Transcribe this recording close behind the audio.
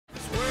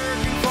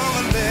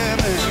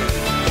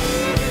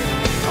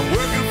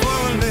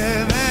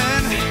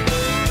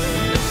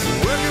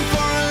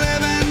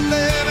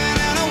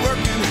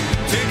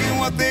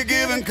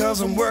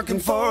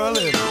working for a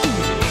living.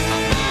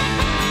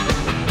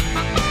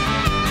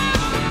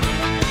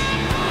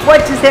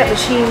 What does that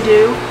machine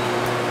do?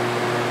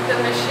 The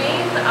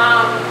machine,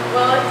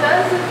 well, it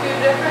does a few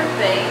different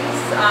things.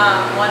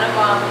 One of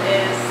them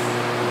is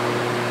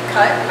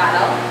cut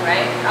metal,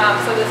 right?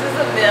 So this is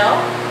a mill.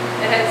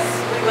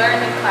 We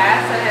learned in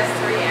class that it has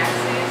 3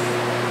 axes,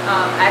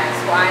 X,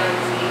 Y, and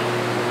Z.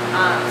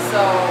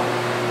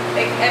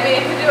 I mean,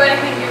 it can do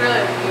anything you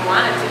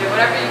want it to do,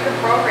 whatever you can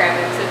program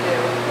it to do.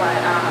 But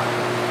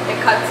it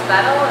cuts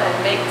metal and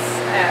makes,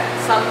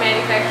 some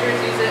manufacturers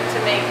use it to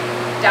make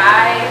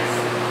dies,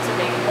 to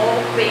make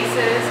mold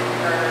bases,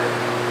 or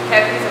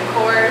heavies and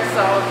cores,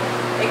 so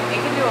it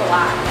can do a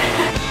lot.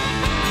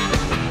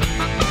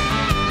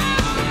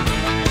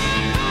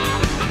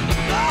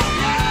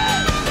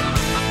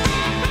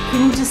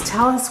 Can you just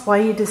tell us why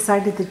you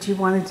decided that you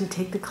wanted to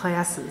take the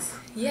classes?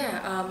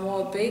 Yeah,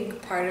 well, a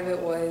big part of it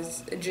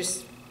was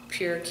just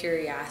pure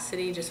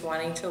curiosity, just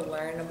wanting to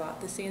learn about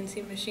the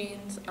CNC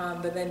machines.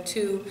 But then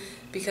too,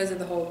 because of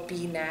the whole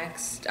Be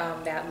Next,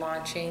 that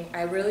launching,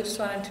 I really just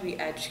wanted to be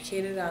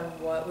educated on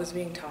what was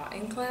being taught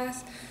in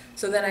class.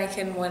 So then I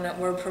can, when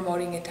we're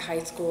promoting it to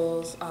high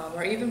schools,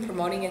 or even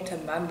promoting it to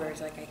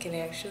members, like I can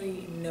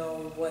actually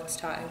know what's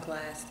taught in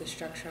class, the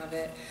structure of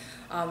it.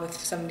 If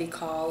somebody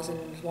calls and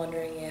is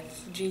wondering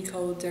if G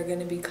codes are going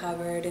to be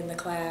covered in the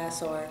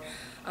class, or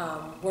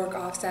work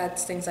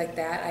offsets, things like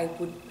that,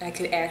 I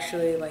could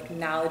actually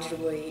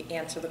knowledgeably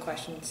answer the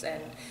questions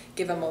and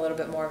give them a little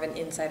bit more of an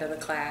insight of the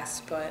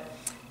class. But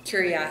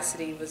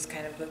curiosity was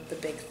kind of the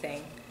big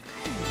thing.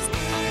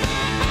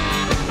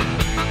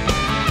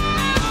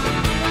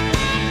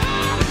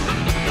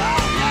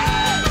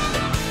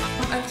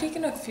 I've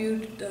taken a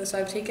few, so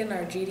I've taken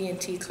our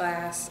GD&T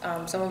class,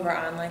 some of our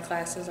online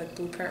classes like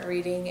blueprint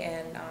reading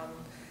and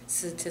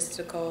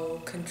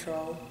statistical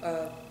control,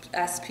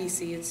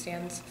 SPC it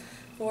stands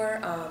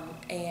for,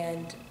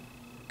 and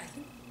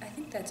I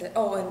think that's it.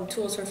 Oh, and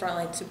tools for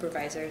frontline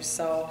supervisors.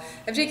 So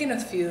I've taken a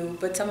few,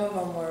 but some of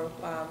them were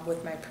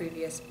with my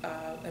previous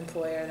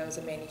employer that was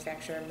a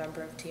manufacturer and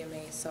member of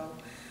TMA. So,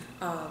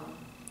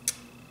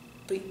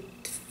 but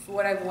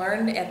what I've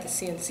learned at the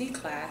CNC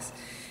class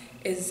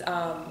is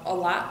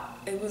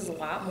it was a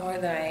lot more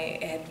than I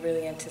had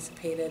really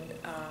anticipated.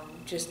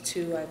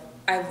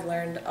 I've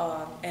learned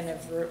and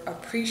I've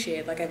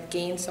appreciated, I've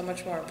gained so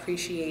much more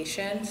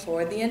appreciation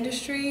for the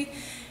industry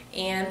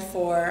and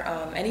for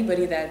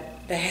anybody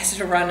that has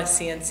to run a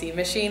CNC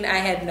machine. I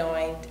had no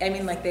idea. I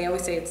mean, they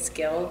always say it's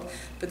skilled,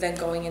 but then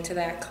going into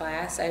that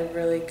class, I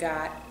really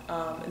got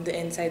the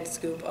inside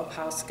scoop of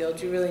how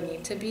skilled you really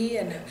need to be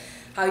and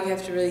how you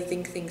have to really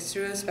think things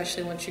through,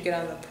 especially once you get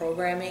on the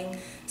programming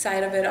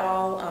side of it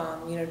all.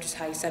 Just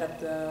how you set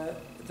up the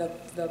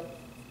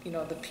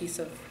piece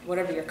of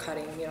whatever you're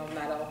cutting,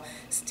 metal,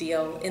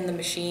 steel, in the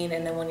machine,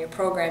 and then when you're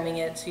programming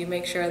it, so you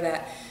make sure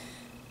that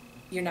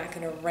you're not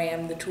going to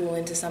ram the tool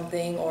into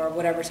something or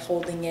whatever's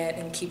holding it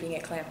and keeping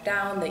it clamped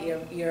down, that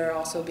you're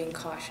also being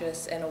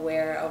cautious and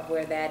aware of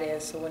where that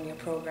is, so when you're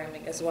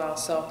programming as well.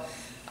 So,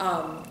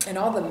 and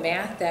all the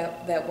math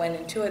that went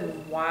into it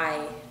and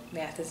why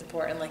math is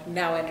important.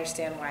 Now I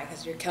understand why,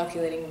 because you're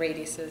calculating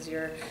radiuses,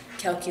 you're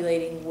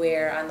calculating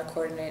where on the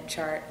coordinate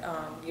chart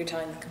you're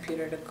telling the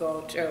computer to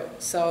go to.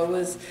 So it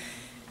was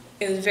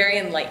very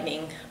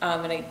enlightening,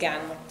 and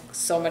again,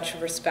 so much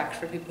respect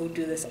for people who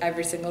do this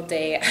every single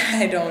day.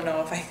 I don't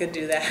know if I could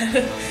do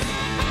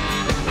that.